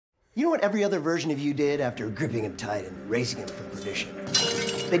You know what every other version of you did after gripping him tight and raising him from perdition?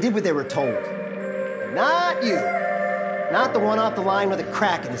 They did what they were told. Not you. Not the one off the line with a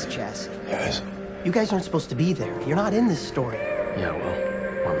crack in his chest. Guys. You guys aren't supposed to be there. You're not in this story. Yeah, well,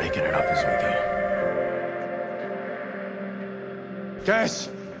 we're making it up as we go. Guys!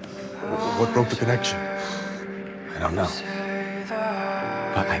 What broke the connection? I don't know.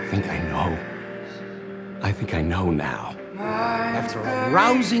 But I think I know. I think I know now. After a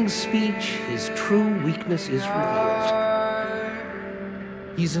rousing speech, his true weakness is revealed.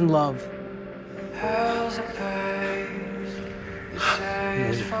 He's in love.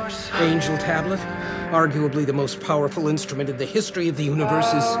 The angel tablet, arguably the most powerful instrument in the history of the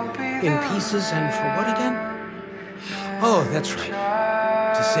universe, is in pieces, and for what again? Oh, that's right.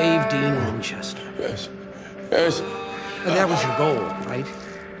 To save Dean Winchester. Yes. Yes. And that was your goal, right?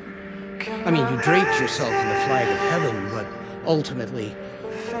 I mean, you draped yourself in the flag of heaven, but ultimately,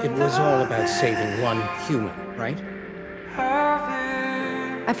 it was all about saving one human, right?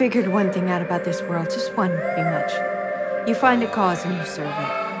 I figured one thing out about this world, just one, pretty much. You find a cause and you serve it.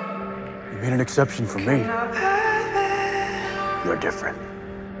 You made an exception for me. You're different.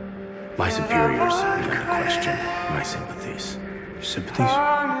 My superiors began to question my sympathies. Your sympathies?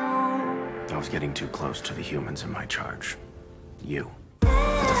 I was getting too close to the humans in my charge. You.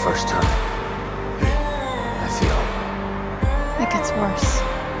 For the first time, I feel... It gets worse.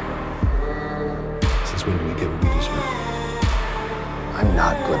 Since when do we get what we deserve? I'm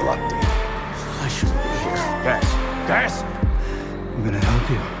not good luck, Dean. I shouldn't be here. Guys! I'm gonna help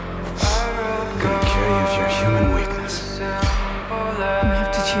you. I'm gonna cure you of your human weakness. You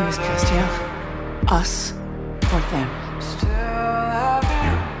have to choose, Destiel. Us or them.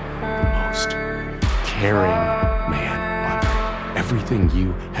 You're the most caring man on earth. Everything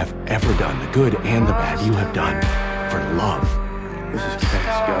you have ever done, the good and the bad, you have done for love. This is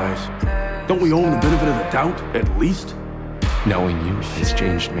Cass, guys. Don't we owe him the benefit of the doubt, at least? Knowing you has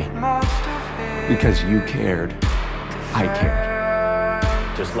changed me. Because you cared, I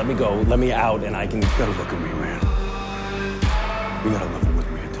cared. Just let me go, let me out, and I can... You gotta look at me, man. You gotta level with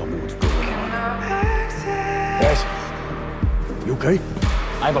me and tell me what's going on. Guys, you okay?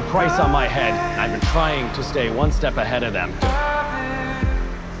 I have a price on my head, and I've been trying to stay one step ahead of them.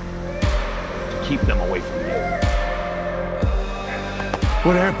 To keep them away from you.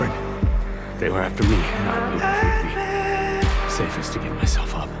 What happened? They were after me, and I knew it would be safest to give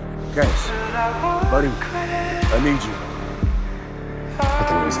myself up. Guys, buddy, I need you. I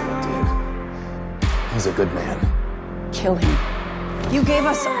can reason with Dean. He's a good man. Kill him. You gave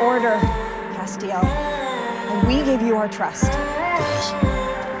us order, Castiel, and we gave you our trust. Guys,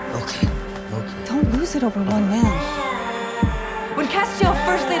 okay. Don't lose it over one man. When Castiel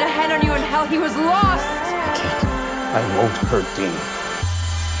first laid a hand on you in hell, he was lost! I can't. I won't hurt Dean.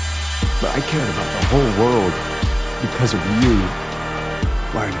 But I cared about the whole world because of you.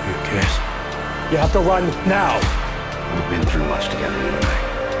 Why are you here, Cass? You have to run now. We've been through much together, you and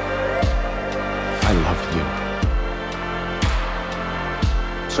I love you.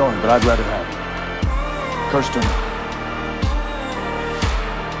 Sorry, but I'd rather have you. Kirsten.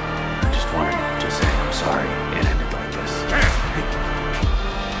 I just wanted to say I'm sorry it ended like this.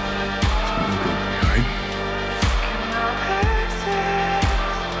 You go, all right?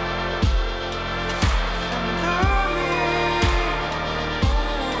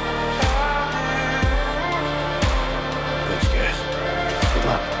 Thanks, Cass. Good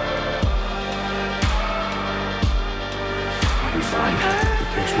luck. Are you fine?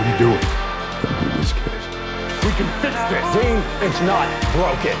 Cass, what are you doing? Don't do this, Cass. We can fix this. Dean, it's not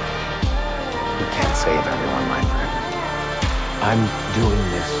broken. You can't save everyone, my friend. I'm doing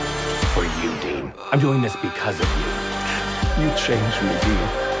this for you, Dean. I'm doing this because of you. You changed me, Dean.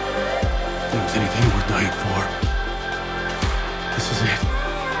 If there was anything worth dying for, this is it.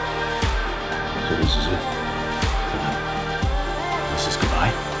 So this is it. This is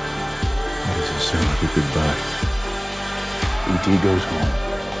goodbye. Why does it sound like a goodbye? E.T. goes home.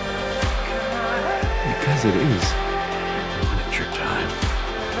 Because it is. When it's your time.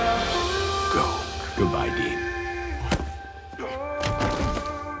 Go. Goodbye, Dean.